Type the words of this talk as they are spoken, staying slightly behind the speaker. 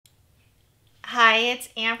Hi, it's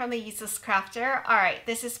Anne from the Useless Crafter. All right,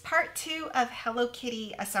 this is part 2 of Hello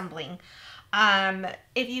Kitty assembling.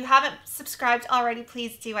 If you haven't subscribed already,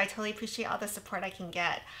 please do. I totally appreciate all the support I can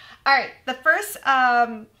get. All right, the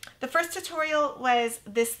first tutorial was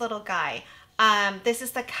this little guy. This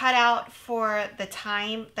is the cutout for the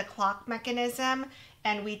clock mechanism,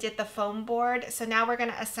 and we did the foam board. So now we're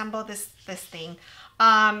going to assemble this thing.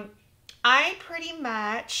 I pretty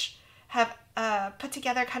much have put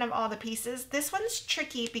together kind of all the pieces. This one's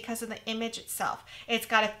tricky because of the image itself. It's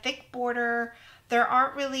got a thick border. There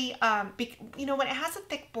aren't really, when it has a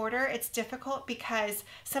thick border, it's difficult because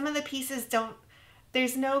some of the pieces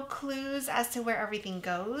there's no clues as to where everything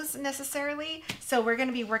goes necessarily. So we're going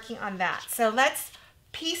to be working on that. So let's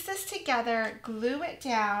piece this together, glue it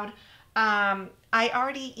down. I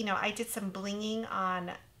already, I did some blinging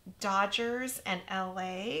on Dodgers and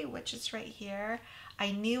LA, which is right here.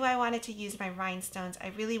 I knew I wanted to use my rhinestones.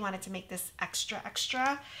 I really wanted to make this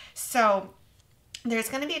extra. So there's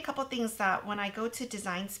going to be a couple things that when I go to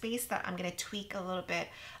Design Space that I'm going to tweak a little bit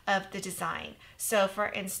of the design. So for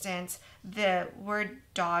instance, the word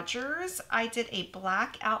Dodgers, I did a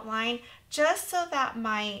black outline just so that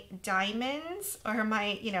my diamonds or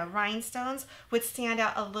my, rhinestones would stand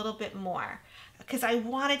out a little bit more. Because I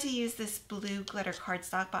wanted to use this blue glitter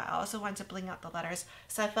cardstock, but I also wanted to bling out the letters.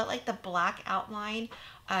 So I felt like the black outline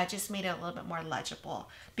just made it a little bit more legible.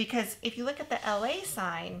 Because if you look at the LA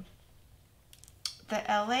sign, the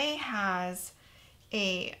LA has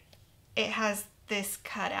it has this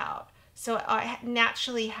cutout. So it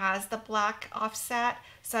naturally has the black offset.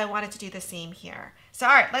 So I wanted to do the same here. So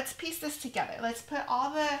all right, let's piece this together. Let's put all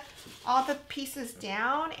the pieces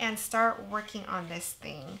down and start working on this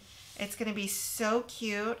thing. It's going to be so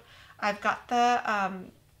cute. I've got the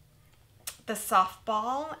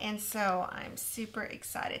softball, and so I'm super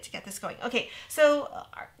excited to get this going. Okay, so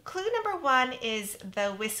clue number 1 is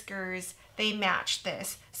the whiskers. They match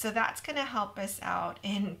this. So that's going to help us out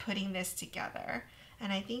in putting this together.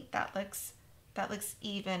 And I think that looks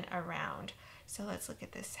even around. So let's look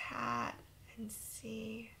at this hat and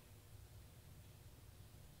see.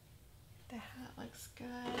 The hat looks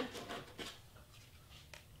good.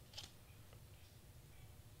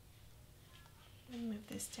 Move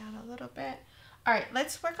this down a little bit. All right,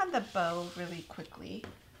 let's work on the bow really quickly.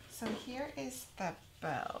 So here is the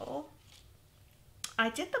bow. I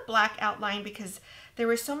did the black outline because there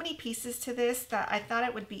were so many pieces to this that I thought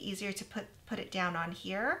it would be easier to put it down on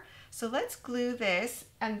here. So let's glue this,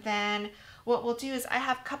 and then what we'll do is I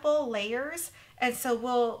have a couple layers, and so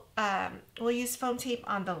we'll use foam tape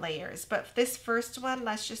on the layers. But this first one,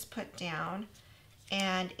 let's just put down.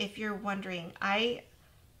 And if you're wondering, I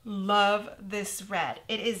love this red.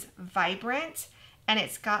 It is vibrant and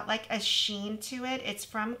it's got like a sheen to it. It's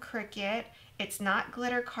from Cricut. It's not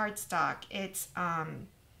glitter cardstock. It's I'll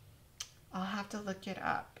have to look it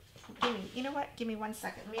up. You know what? Give me 1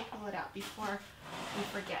 second. Let me pull it out before we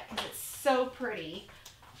forget because it's so pretty.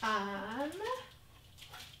 I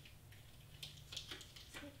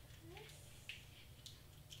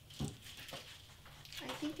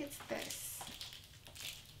think it's this.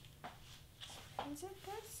 Is it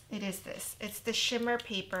this? It is this. It's the shimmer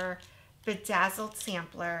paper bedazzled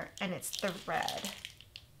sampler, and it's the red,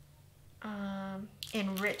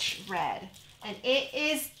 in rich red, and it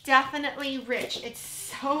is definitely rich. It's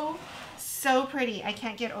so pretty. I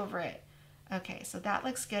can't get over it. Okay, so that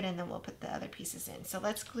looks good, and then we'll put the other pieces in. So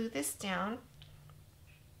let's glue this down.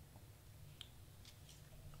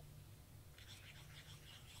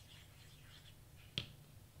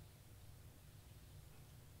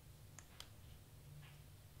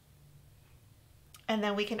 And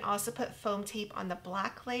then we can also put foam tape on the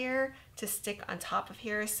black layer to stick on top of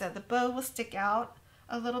here so the bow will stick out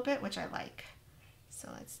a little bit, which I like. So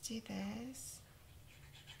let's do this.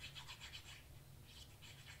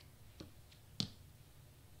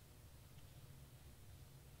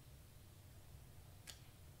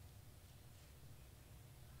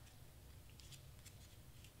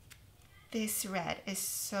 This red is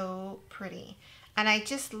so pretty. And I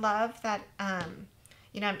just love that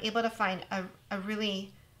I'm able to find a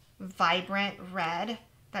really vibrant red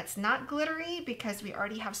that's not glittery because we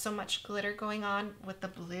already have so much glitter going on with the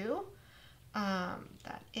blue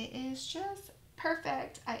that it is just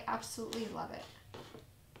perfect. I absolutely love it.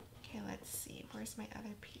 Okay, let's see. Where's my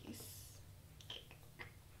other piece?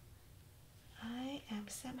 I am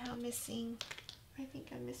somehow missing, I think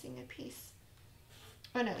I'm missing a piece.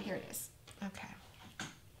 Oh no, here it is. Okay.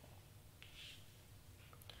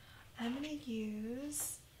 I'm going to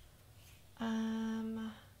use, all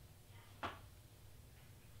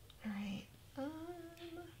right,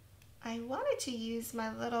 I wanted to use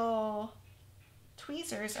my little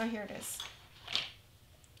tweezers. Oh, here it is.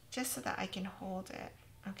 Just so that I can hold it.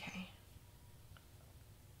 Okay.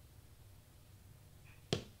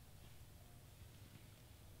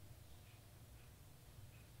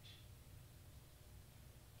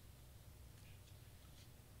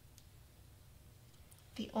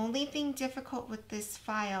 The only thing difficult with this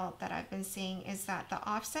file that I've been seeing is that the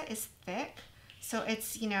offset is thick. So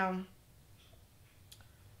it's, you know,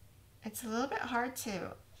 it's a little bit hard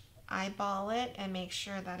to eyeball it and make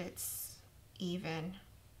sure that it's even.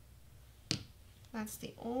 That's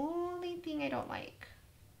the only thing I don't like.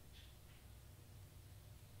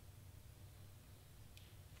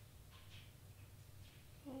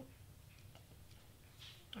 All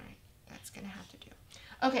right, that's gonna have to do.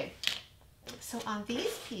 Okay, so on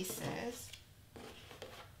these pieces,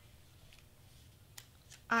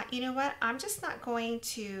 you know what? I'm just not going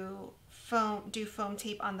to do foam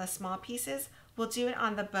tape on the small pieces. We'll do it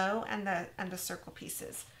on the bow and the circle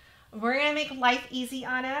pieces. We're gonna make life easy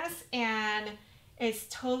on us, and it's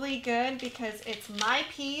totally good because it's my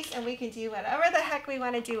piece and we can do whatever the heck we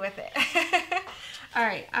want to do with it. All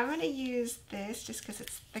right, I'm gonna use this just because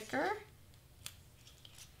it's thicker.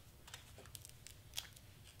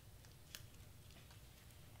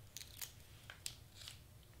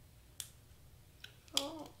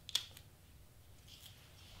 Oh.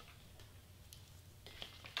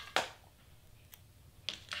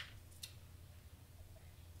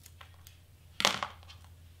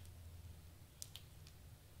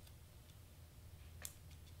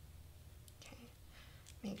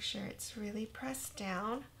 Make sure it's really pressed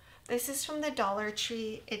down. This is from the Dollar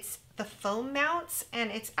Tree. It's the foam mounts,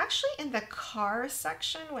 and it's actually in the car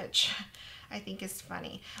section, which I think is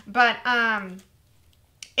funny. But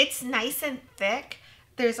it's nice and thick.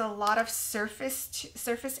 There's a lot of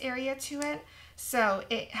surface area to it, so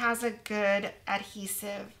it has a good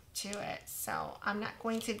adhesive to it. So I'm not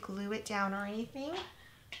going to glue it down or anything.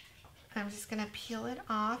 I'm just going to peel it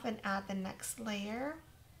off and add the next layer.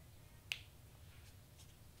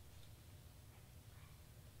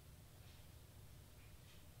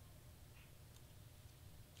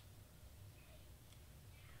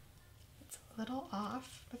 Little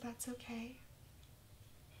off, but that's okay.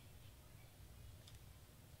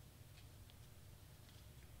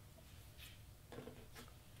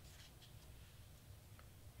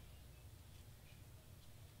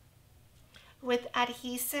 With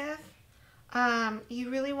adhesive,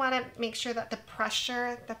 you really want to make sure that the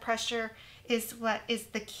pressure is what is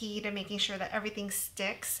the key to making sure that everything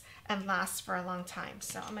sticks and lasts for a long time.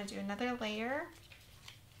 So I'm going to do another layer.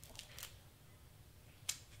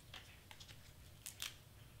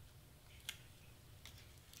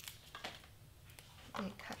 Let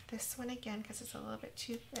me cut this one again because it's a little bit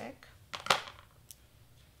too thick.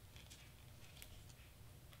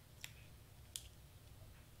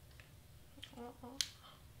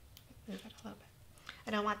 Move it a little bit.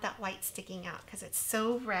 I don't want that white sticking out because it's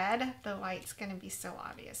so red. The white's going to be so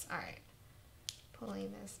obvious. All right,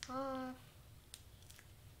 pulling this off.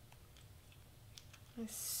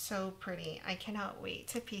 It's so pretty. I cannot wait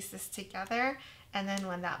to piece this together. And then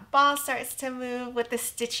when that ball starts to move with the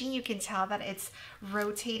stitching, you can tell that it's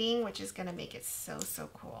rotating, which is going to make it so, so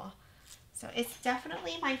cool. So it's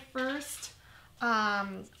definitely my first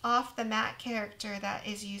off the mat character that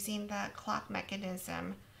is using the clock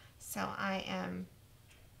mechanism. So I am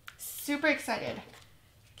super excited.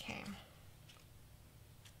 Okay.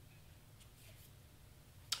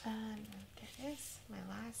 There is my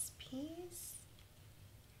last piece.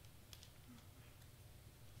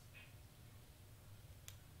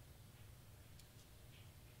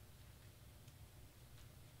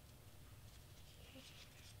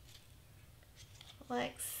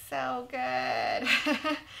 Looks so good.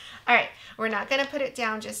 All right, we're not gonna put it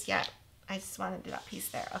down just yet. I just want to do that piece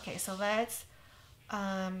there. Okay, so let's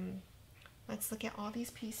look at all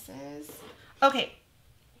these pieces. Okay,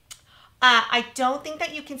 I don't think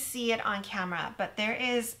that you can see it on camera, but there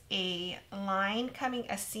is a line coming,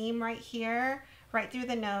 a seam right here, right through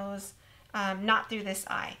the nose, not through this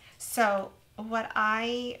eye. So what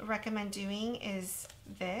I recommend doing is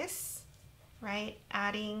this, right?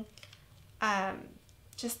 Adding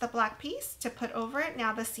just the black piece to put over it.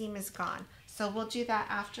 Now the seam is gone. So we'll do that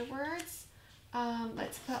afterwards.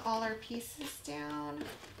 Let's put all our pieces down.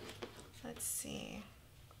 Let's see.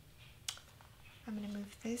 I'm going to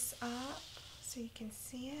move this up so you can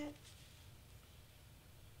see it.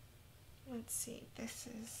 Let's see, this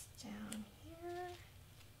is down here.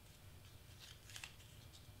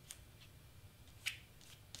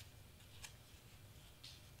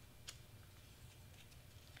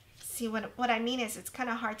 See, what I mean is it's kind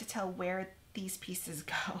of hard to tell where these pieces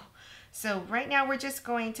go. So right now we're just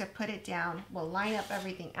going to put it down. We'll line up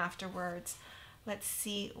everything afterwards. Let's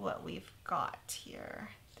see what we've got here.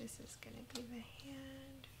 This is going to be the hand.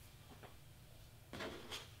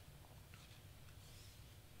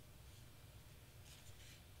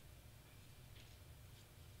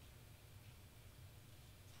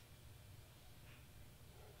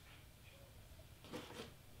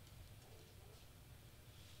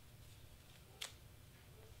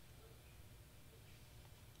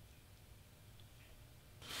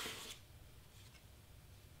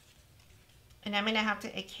 And I'm going to have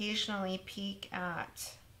to occasionally peek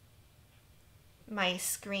at my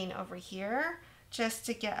screen over here just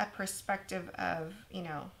to get a perspective of, you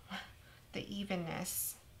know, the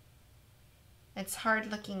evenness. It's hard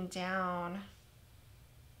looking down,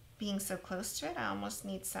 being so close to it. I almost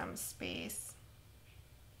need some space.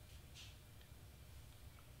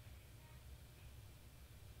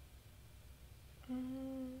 No.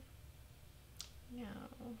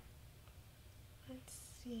 Let's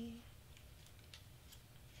see.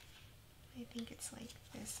 I think it's like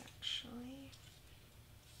this actually.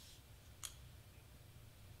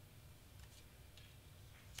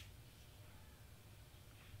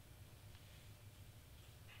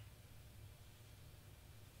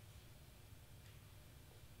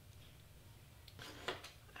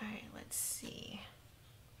 All right, let's see.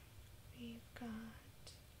 We've got,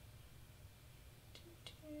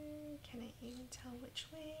 can I even tell which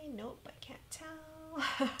way? Nope, I can't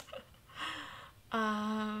tell.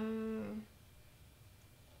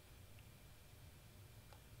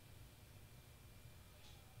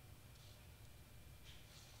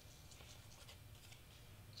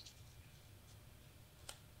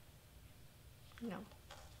 No.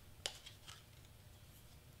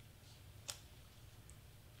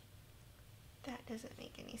 That doesn't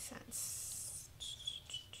make any sense.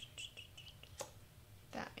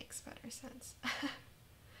 That makes better sense.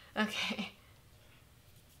 Okay.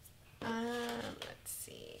 Let's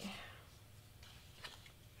see.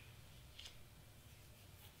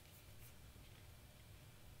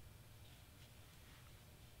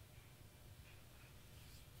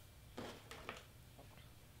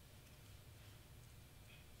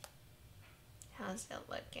 How's it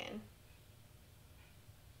looking?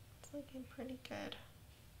 It's looking pretty good.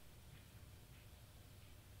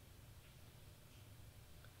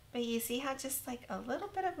 But you see how just like a little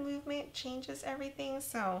bit of movement changes everything.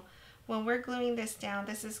 So when we're gluing this down,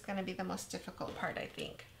 this is going to be the most difficult part, I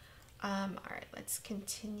think. All right, let's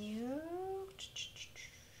continue.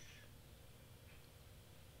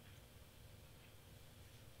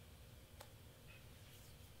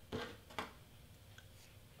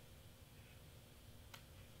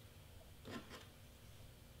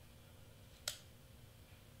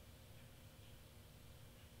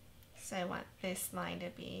 So I want this line to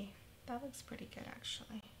be, that looks pretty good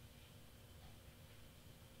actually.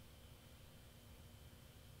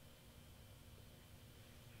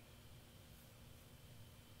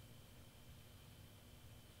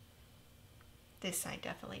 This side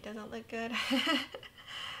definitely doesn't look good.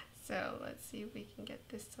 So let's see if we can get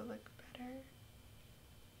this to look better.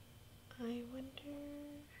 I wonder,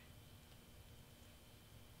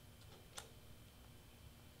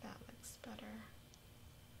 that looks better.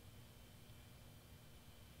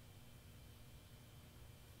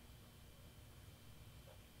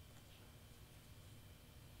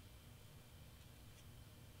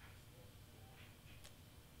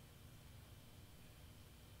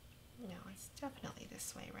 No, it's definitely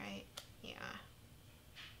this way, right? Yeah.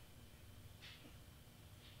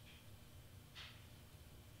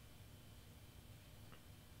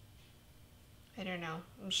 I don't know.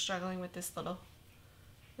 I'm struggling with this little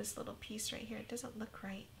piece right here. It doesn't look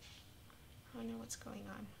right. I don't know what's going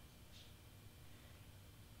on.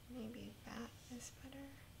 Maybe that is better.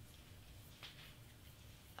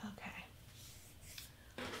 Okay.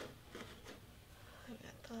 I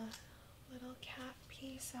got the little cat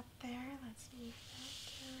piece up there. Let's move that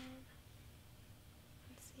down.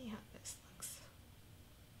 Let's see how this looks.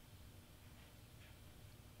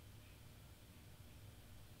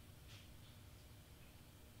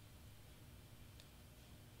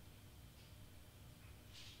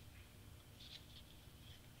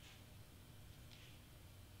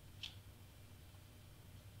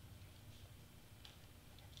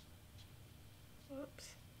 Whoops.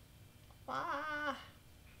 Ah.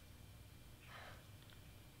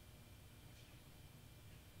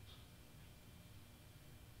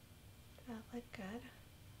 Did that look good?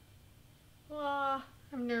 Ah,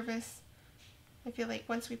 I'm nervous. I feel like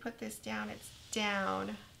once we put this down, it's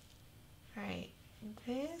down. All right,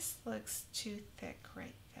 this looks too thick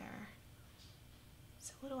right there.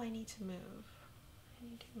 So what do I need to move? I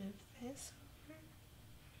need to move this over.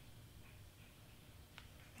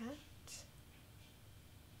 That.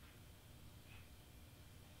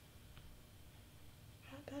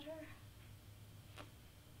 Better.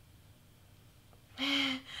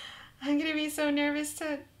 I'm gonna be so nervous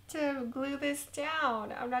to glue this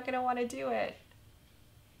down. I'm not gonna want to do it.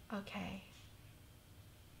 Okay.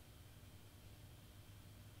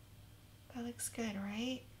 That looks good,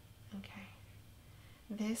 right? Okay.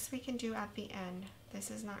 This we can do at the end. This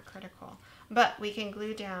is not critical, but we can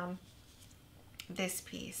glue down this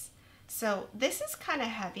piece. So this is kind of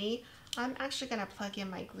heavy. I'm actually gonna plug in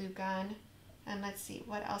my glue gun and let's see,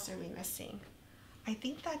 what else are we missing? I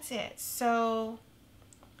think that's it. So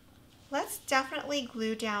let's definitely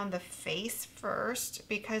glue down the face first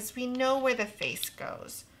because we know where the face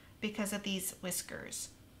goes because of these whiskers.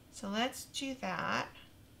 So let's do that.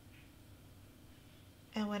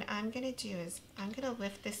 And what I'm gonna do is I'm gonna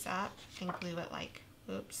lift this up and glue it like,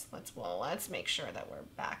 oops, let's make sure that we're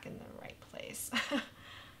back in the right place. All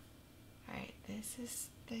right, this is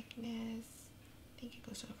thickness. I think it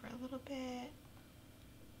goes over a little bit,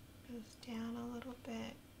 goes down a little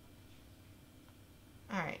bit.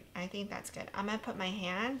 All right, I think that's good. I'm gonna put my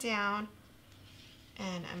hand down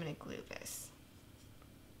and I'm gonna glue this.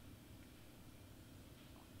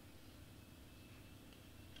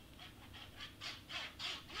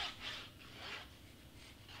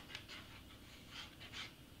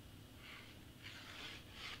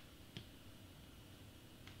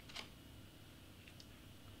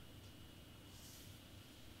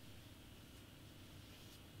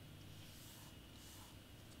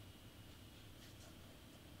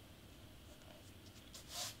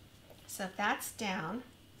 So if that's down,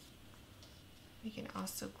 we can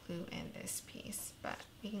also glue in this piece, but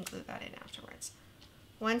we can glue that in afterwards.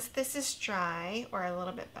 Once this is dry, or a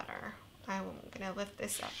little bit better, I'm gonna lift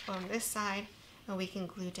this up on this side and we can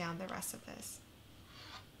glue down the rest of this.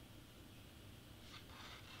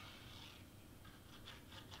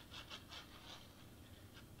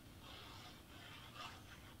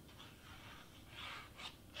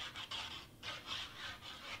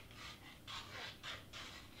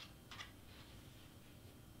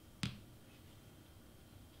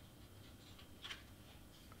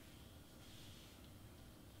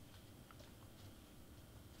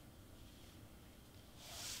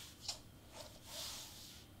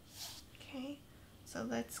 So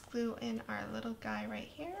let's glue in our little guy right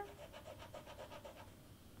here.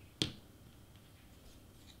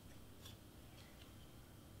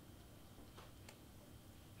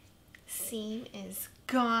 Seam is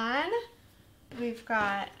gone. We've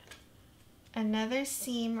got another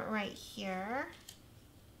seam right here.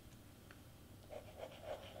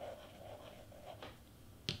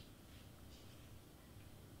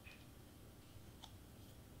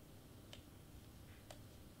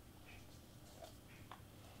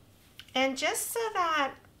 And just so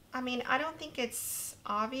that, I mean, I don't think it's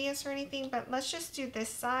obvious or anything, but let's just do this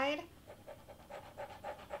side.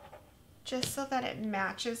 Just so that it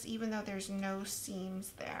matches even though there's no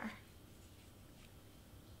seams there.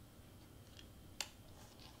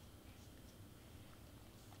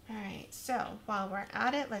 All right, so while we're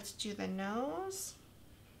at it, let's do the nose.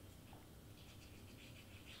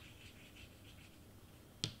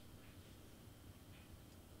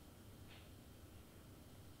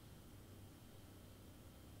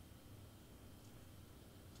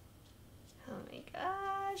 Oh my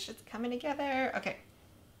gosh, it's coming together. Okay,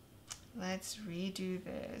 let's redo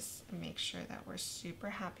this and make sure that we're super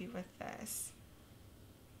happy with this.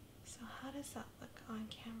 So how does that look on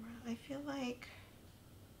camera? I feel like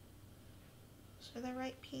those are the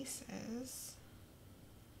right pieces.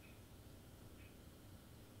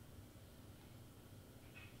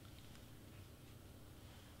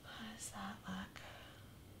 How does that look?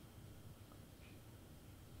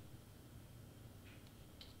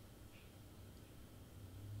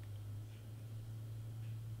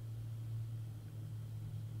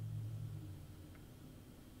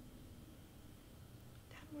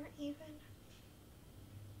 More even.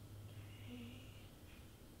 Okay.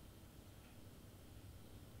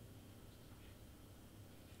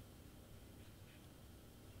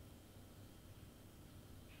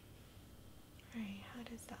 All right, how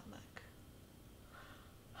does that look?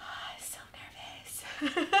 Oh, I'm so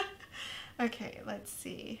nervous. Okay, let's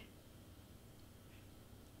see.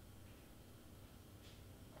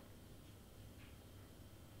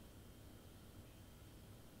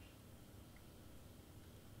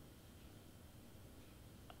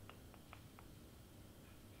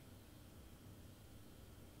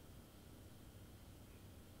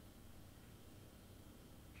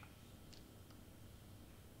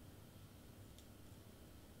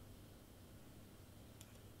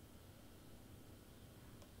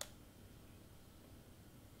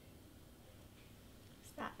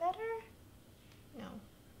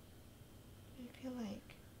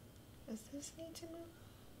 this need to move?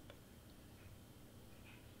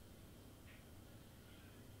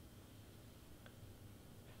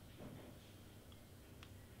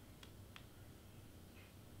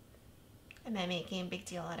 Am I making a big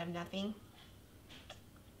deal out of nothing?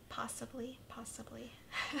 Possibly, possibly.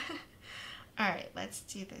 All right, let's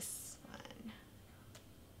do this one.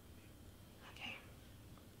 Okay.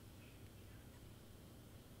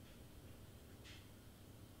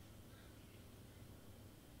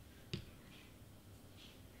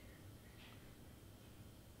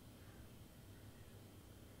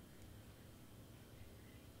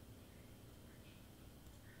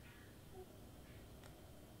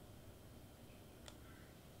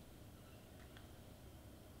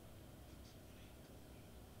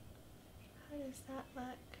 How does that look?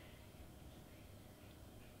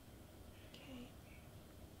 Okay.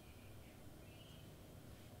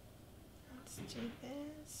 Let's do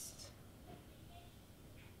this.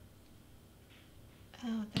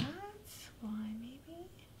 Oh, that's why maybe.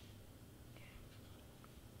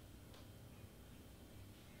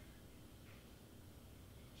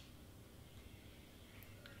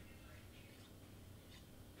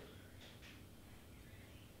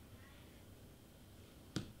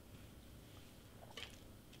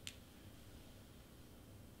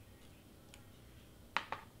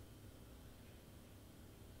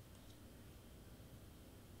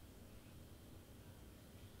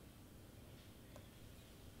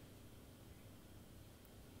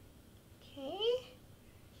 Okay.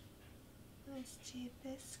 Let's do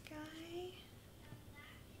this guy.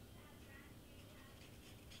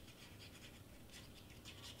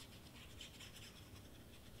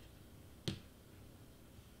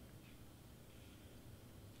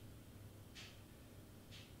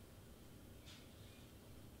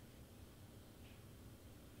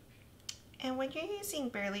 And when you're using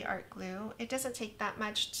Barely Art glue, it doesn't take that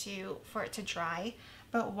much for it to dry.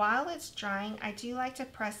 But while it's drying, I do like to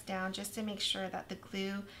press down just to make sure that the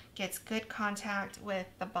glue gets good contact with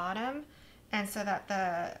the bottom, and so that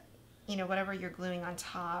the, whatever you're gluing on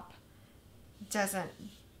top doesn't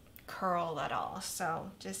curl at all.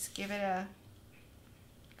 So just give it a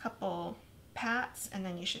couple pats and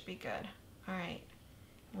then you should be good. All right,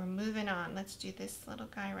 we're moving on. Let's do this little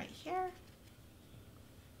guy right here.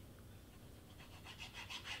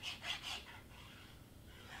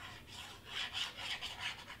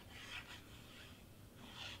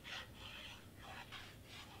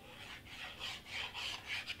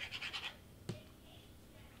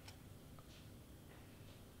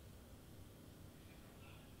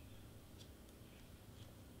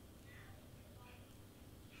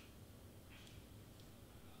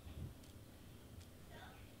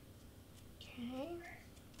 Okay,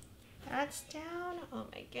 that's down. Oh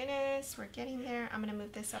my goodness, we're getting there. I'm gonna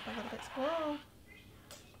move this up a little bit. Whoa,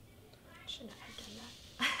 shouldn't have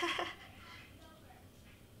done that.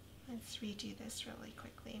 Let's redo this really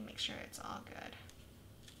quickly and make sure it's all good.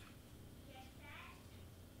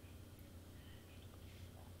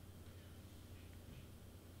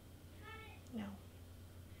 No.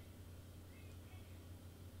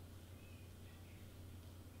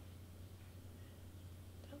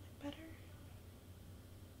 That look better?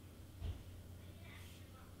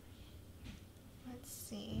 Let's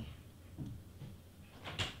see.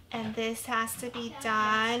 And this has to be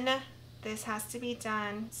done. This has to be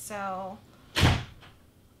done. So,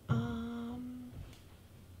 not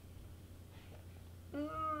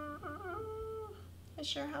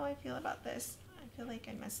sure how I feel about this. I feel like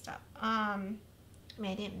I messed up. I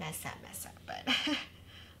mean, I didn't mess up, but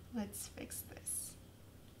let's fix this.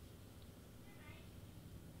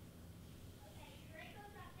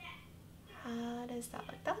 How does that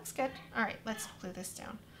look? That looks good. All right, let's glue this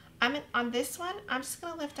down. On this one, I'm just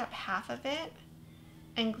gonna lift up half of it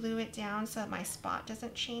and glue it down so that my spot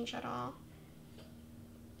doesn't change at all.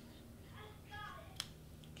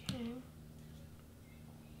 Okay.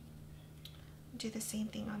 Do the same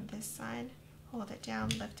thing on this side. Hold it down,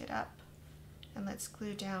 lift it up, and let's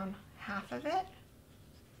glue down half of it.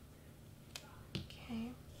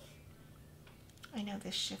 Okay. I know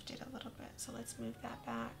this shifted a little bit, so let's move that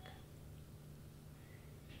back.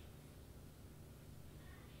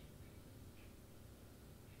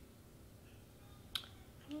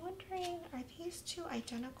 I'm wondering, are these two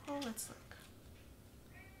identical? Let's look.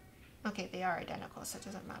 Okay, they are identical, so it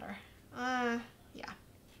doesn't matter. Yeah.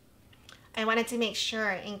 I wanted to make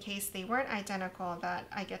sure, in case they weren't identical, that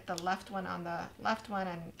I get the left one on the left one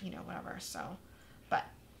and, whatever. So, but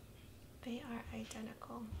they are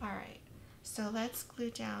identical. All right. So let's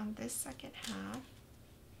glue down this second half.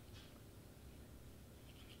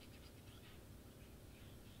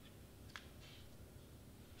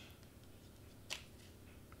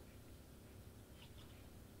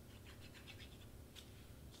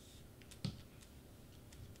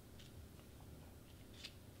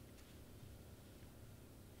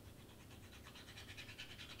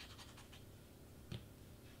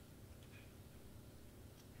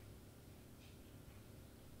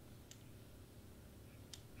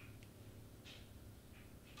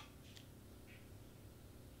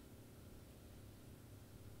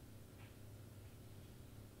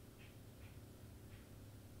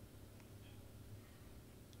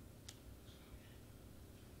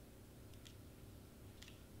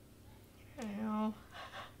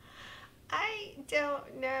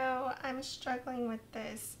 I'm struggling with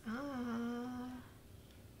this.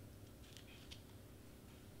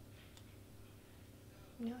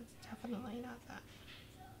 No, it's definitely not that.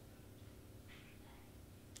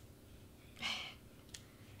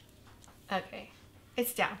 Okay,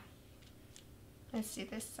 it's down. Let's do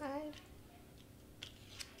this side.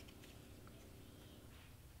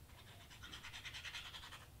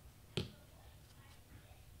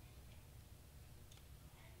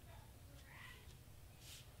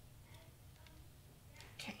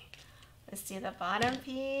 Okay, let's do the bottom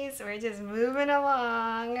piece. We're just moving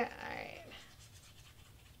along. All right.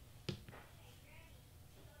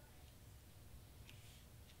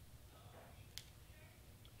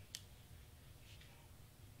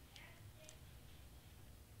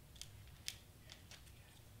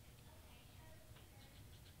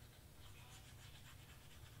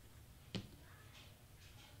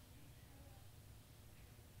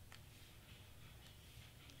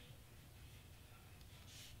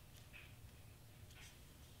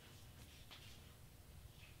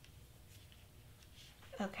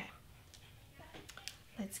 Okay,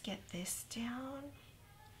 let's get this down.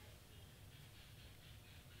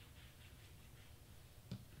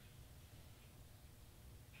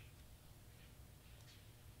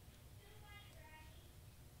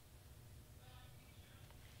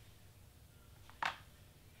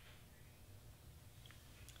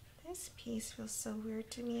 This piece feels so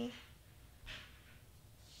weird to me.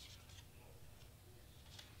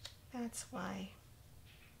 That's why.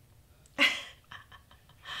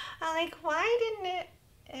 I'm like, why didn't it?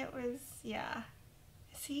 It was, yeah.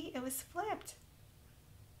 See, it was flipped.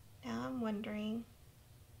 Now I'm wondering.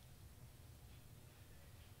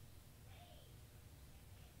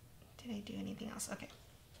 Did I do anything else? Okay.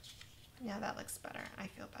 Now that looks better. I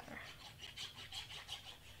feel better.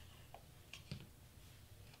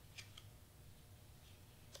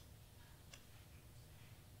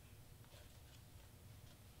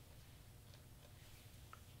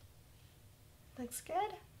 Looks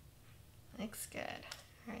good? Looks good.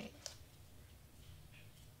 All right.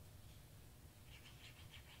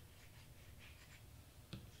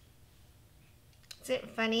 Is it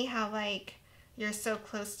funny how like you're so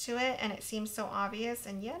close to it and it seems so obvious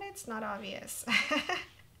and yet it's not obvious?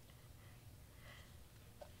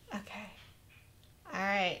 Okay. All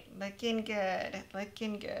right, looking good,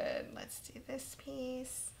 looking good. Let's do this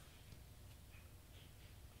piece.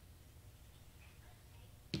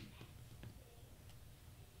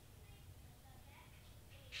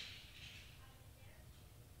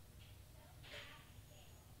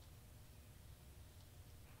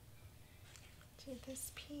 Do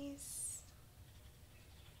this piece.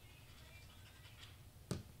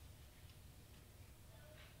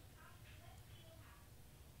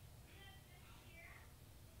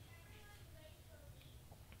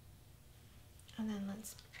 And then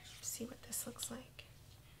let's see what this looks like.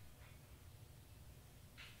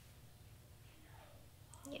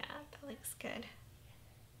 Yeah, that looks good.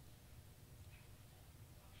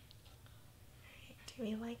 Right, do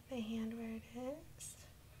we like the hand where it is?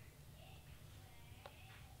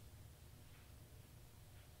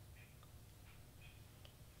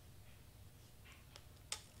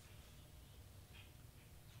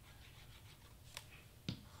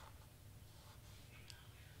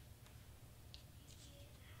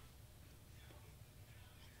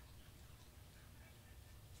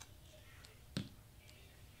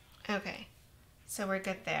 Okay, so we're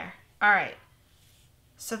good there. All right,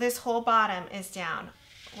 so this whole bottom is down.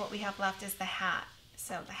 What we have left is the hat.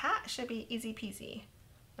 So the hat should be easy peasy.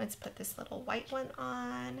 Let's put this little white one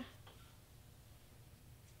on.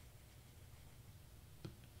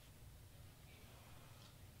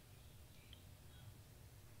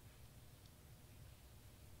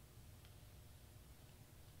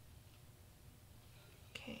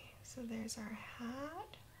 Okay, so there's our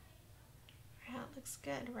hat. Our hat looks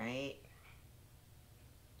good, right?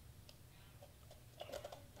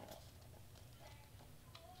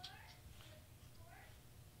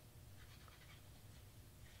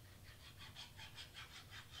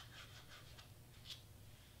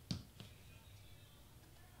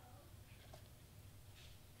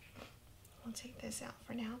 We'll take this out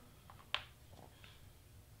for now.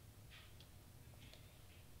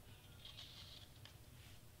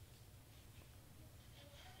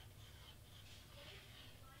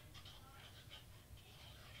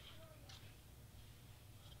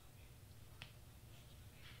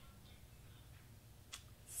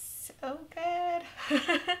 So good.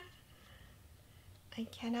 I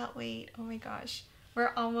cannot wait. Oh my gosh.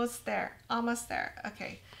 We're almost there. Almost there.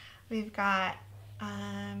 Okay. We've got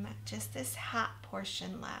just this hat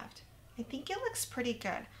portion left. I think it looks pretty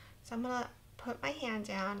good. So I'm gonna put my hand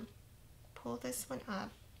down, pull this one up,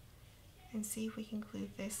 and see if we can glue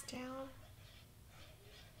this down.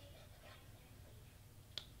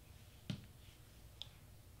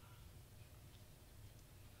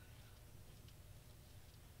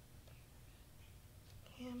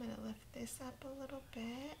 Okay, I'm gonna lift this up a little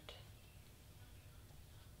bit.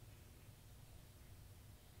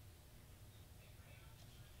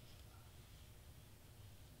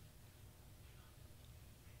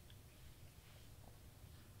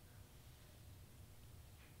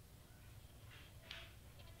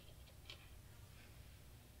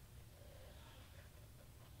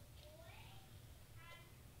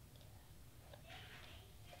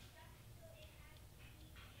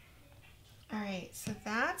 All right, so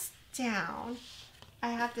that's down. I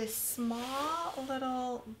have this small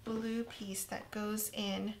little blue piece that goes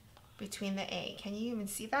in between the A. Can you even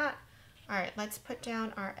see that? All right, let's put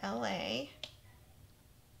down our LA.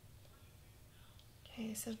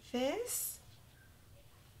 Okay, so this,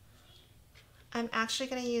 I'm actually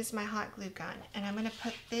gonna use my hot glue gun, and I'm gonna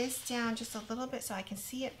put this down just a little bit so I can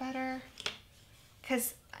see it better.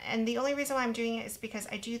 And the only reason why I'm doing it is because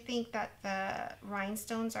I do think that the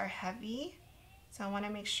rhinestones are heavy. So I wanna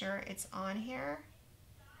make sure it's on here.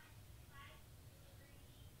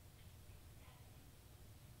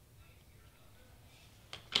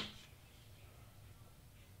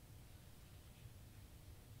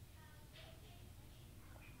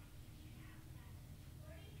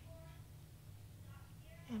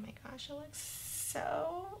 Oh my gosh, it looks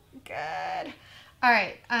so good. All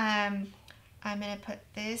right, I'm gonna put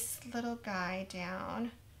this little guy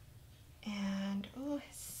down, and oh,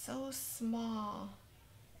 it's so small.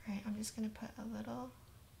 All right, I'm just gonna put a little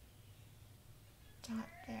dot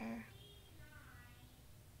there.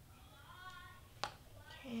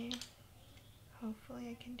 Okay,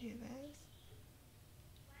 hopefully I can do this.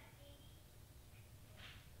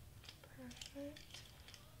 Perfect.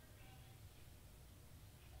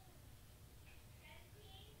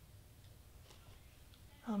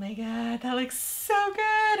 Oh my god, that looks so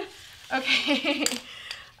good. Okay.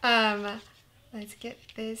 Let's get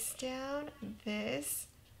this down. This,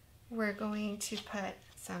 we're going to put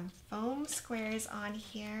some foam squares on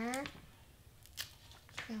here.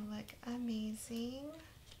 It's gonna look amazing.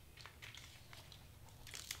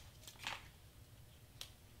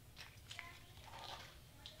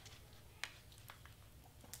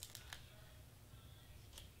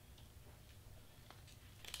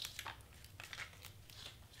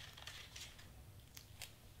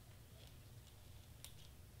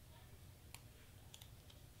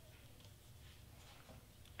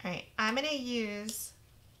 All right, I'm gonna use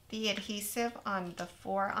the adhesive on the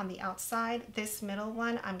 4 on the outside. This middle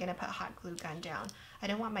one, I'm gonna put hot glue gun down. I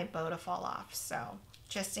don't want my bow to fall off, so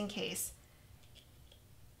just in case.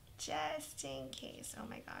 Just in case. Oh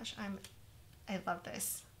my gosh, I love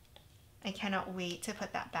this. I cannot wait to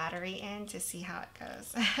put that battery in to see how it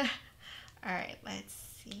goes. All right, let's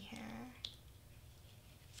see here.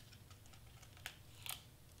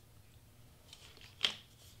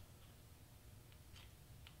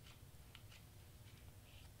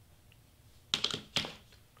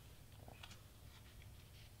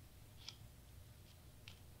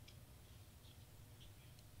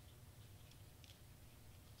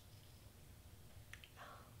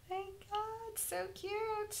 Thank God, so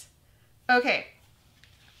cute. Okay.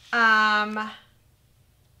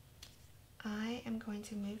 I am going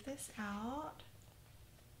to move this out.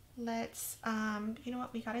 Let's, you know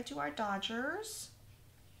what, we gotta do our Dodgers.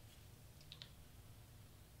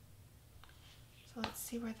 So let's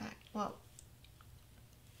see where that, well,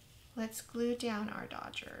 let's glue down our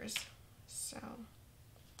Dodgers. So.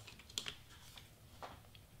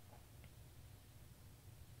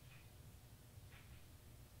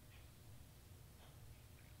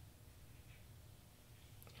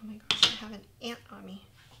 Oh my gosh, I have an ant on me.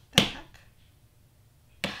 What the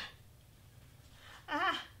heck?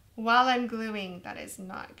 Ah, while I'm gluing, that is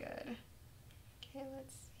not good. Okay,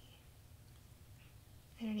 let's see.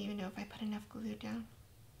 I don't even know if I put enough glue down.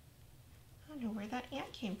 I don't know where that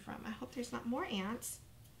ant came from. I hope there's not more ants.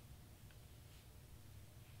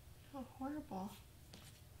 How horrible.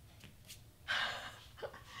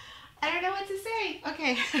 I don't know what to say.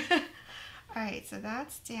 Okay. All right, so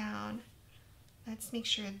that's down. Let's make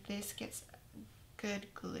sure this gets good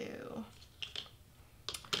glue.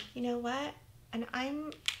 You know what? And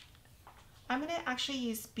I'm gonna actually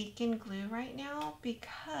use beacon glue right now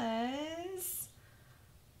because,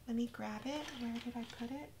 let me grab it. Where did I put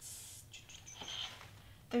it?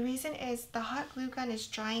 The reason is the hot glue gun is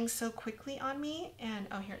drying so quickly on me, and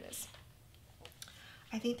oh, here it is.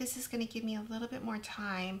 I think this is gonna give me a little bit more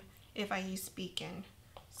time if I use beacon.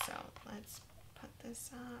 So let's put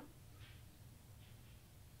this up.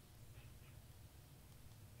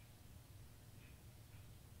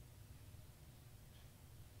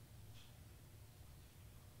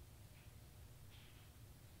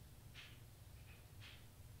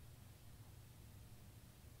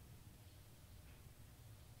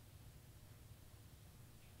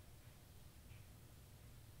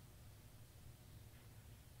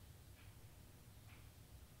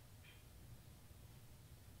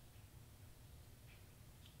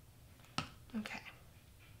 Okay.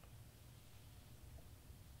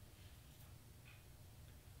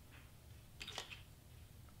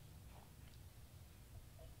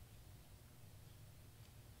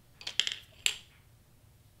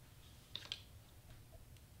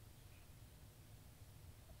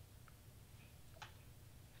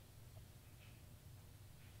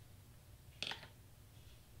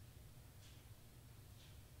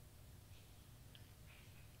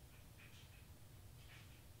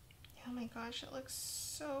 Oh my gosh, it looks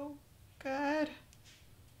so good.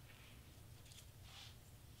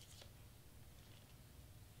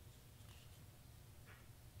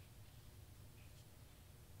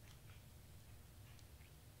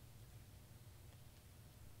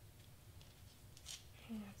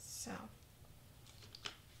 So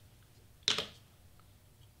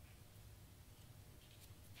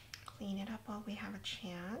clean it up while we have a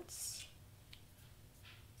chance.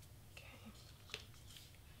 Okay.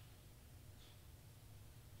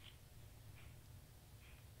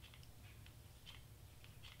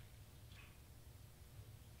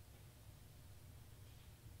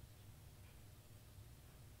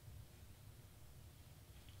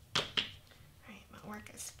 All right, I'm gonna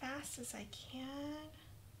work as fast as I can.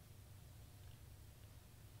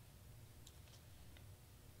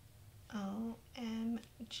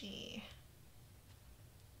 OMG.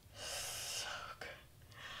 So good.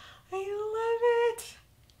 I love it.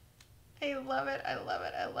 I love it. I love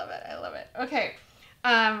it. I love it. I love it. Okay.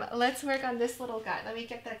 Let's work on this little guy. Let me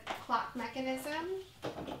get the clock mechanism.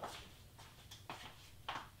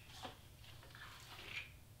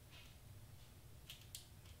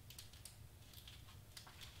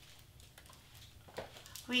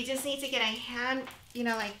 We just need to get a hand, you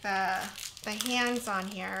know, like the hands on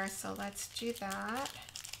here. So let's do that.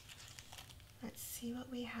 Let's see what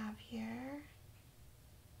we have here.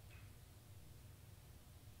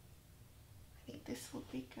 I think this will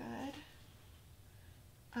be good.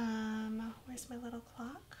 Where's my little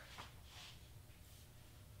clock?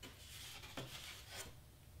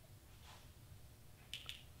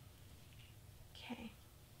 Okay.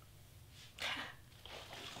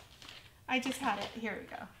 I just had it. Here we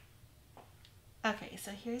go. Okay, so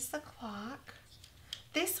here's the clock.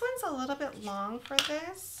 This one's a little bit long for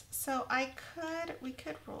this, so we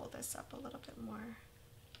could roll this up a little bit more.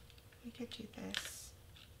 We could do this.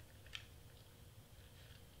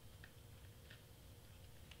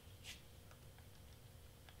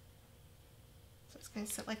 So it's going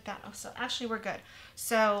to sit like that. Oh, so actually we're good.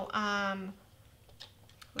 So,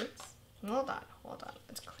 oops, hold on.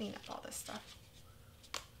 Let's clean up all this stuff.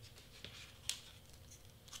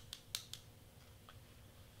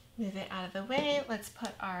 Move it out of the way. Let's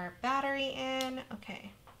put our battery in.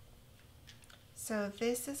 Okay. So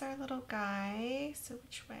this is our little guy. So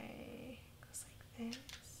which way? It goes like this.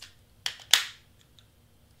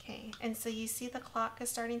 Okay. And so you see the clock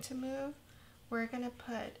is starting to move. We're going to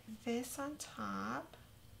put this on top.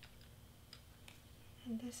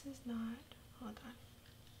 And this is not, hold on.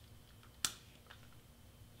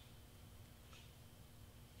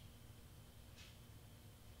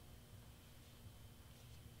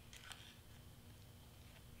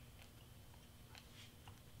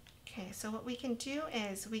 Okay, so what we can do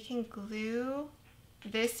is we can glue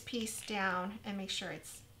this piece down and make sure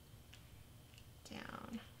it's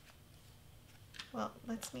down. Well,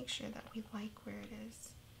 let's make sure that we like where it is.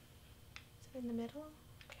 Is it in the middle?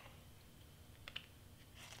 Okay.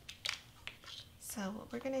 So what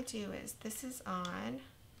we're going to do is this is on.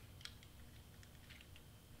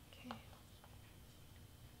 Okay.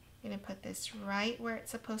 I'm going to put this right where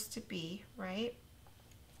it's supposed to be, right?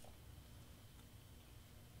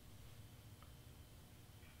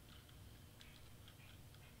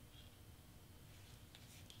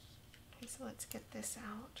 So let's get this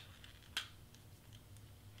out.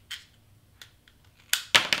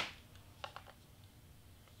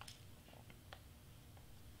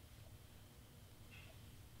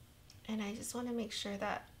 And I just want to make sure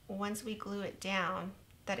that once we glue it down,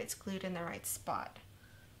 that it's glued in the right spot.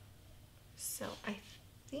 So I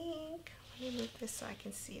think, let me move this so I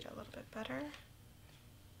can see it a little bit better.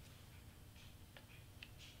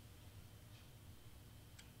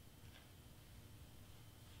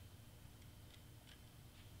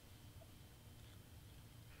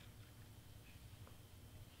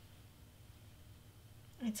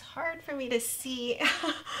 It's hard for me to see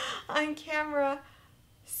on camera.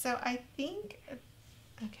 So I think,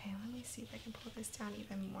 okay, let me see if I can pull this down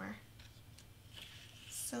even more.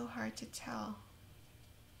 So hard to tell.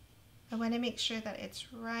 I want to make sure that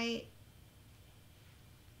it's right.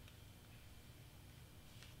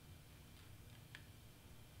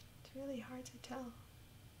 It's really hard to tell.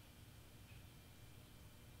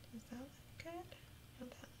 Does that look good? No,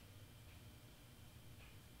 that...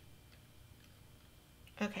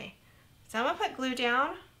 Okay, so I'm gonna put glue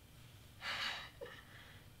down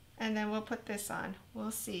and then we'll put this on.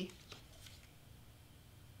 We'll see.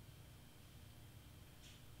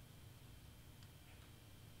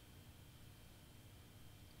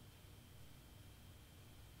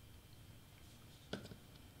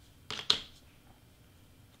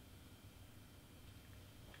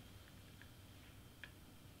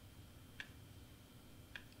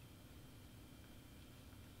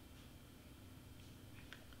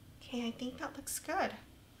 Okay, I think that looks good.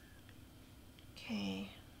 Okay.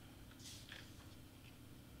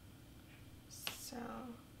 So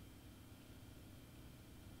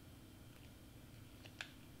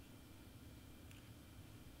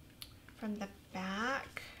from the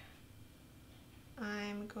back,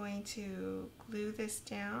 I'm going to glue this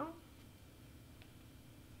down.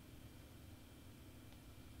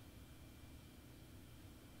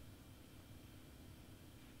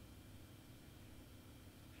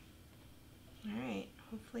 All right,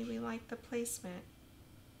 hopefully we like the placement.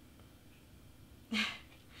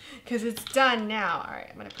 Because it's done now. All right,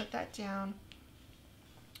 I'm gonna put that down.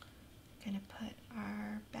 I'm gonna put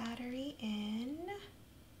our battery in.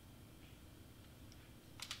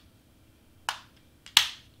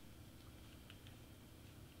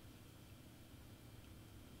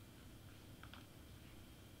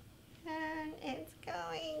 And it's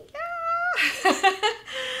going, yeah!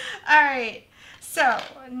 All right. So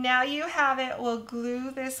now you have it. We'll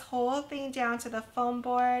glue this whole thing down to the foam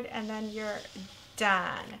board and then you're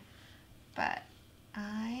done. But all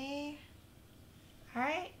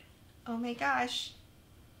right. Oh my gosh.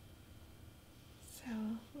 So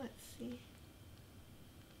let's see.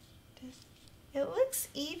 It looks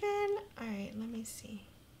even. All right, let me see.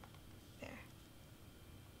 There.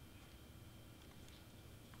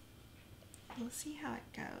 We'll see how it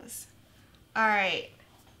goes. All right.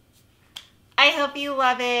 I hope you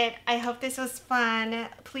love it. I hope this was fun.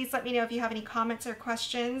 Please let me know if you have any comments or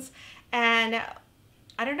questions. And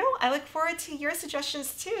I don't know, I look forward to your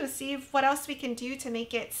suggestions too. See what else we can do to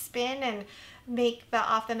make it spin and make the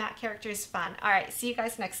off the mat characters fun. All right, see you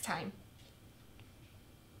guys next time.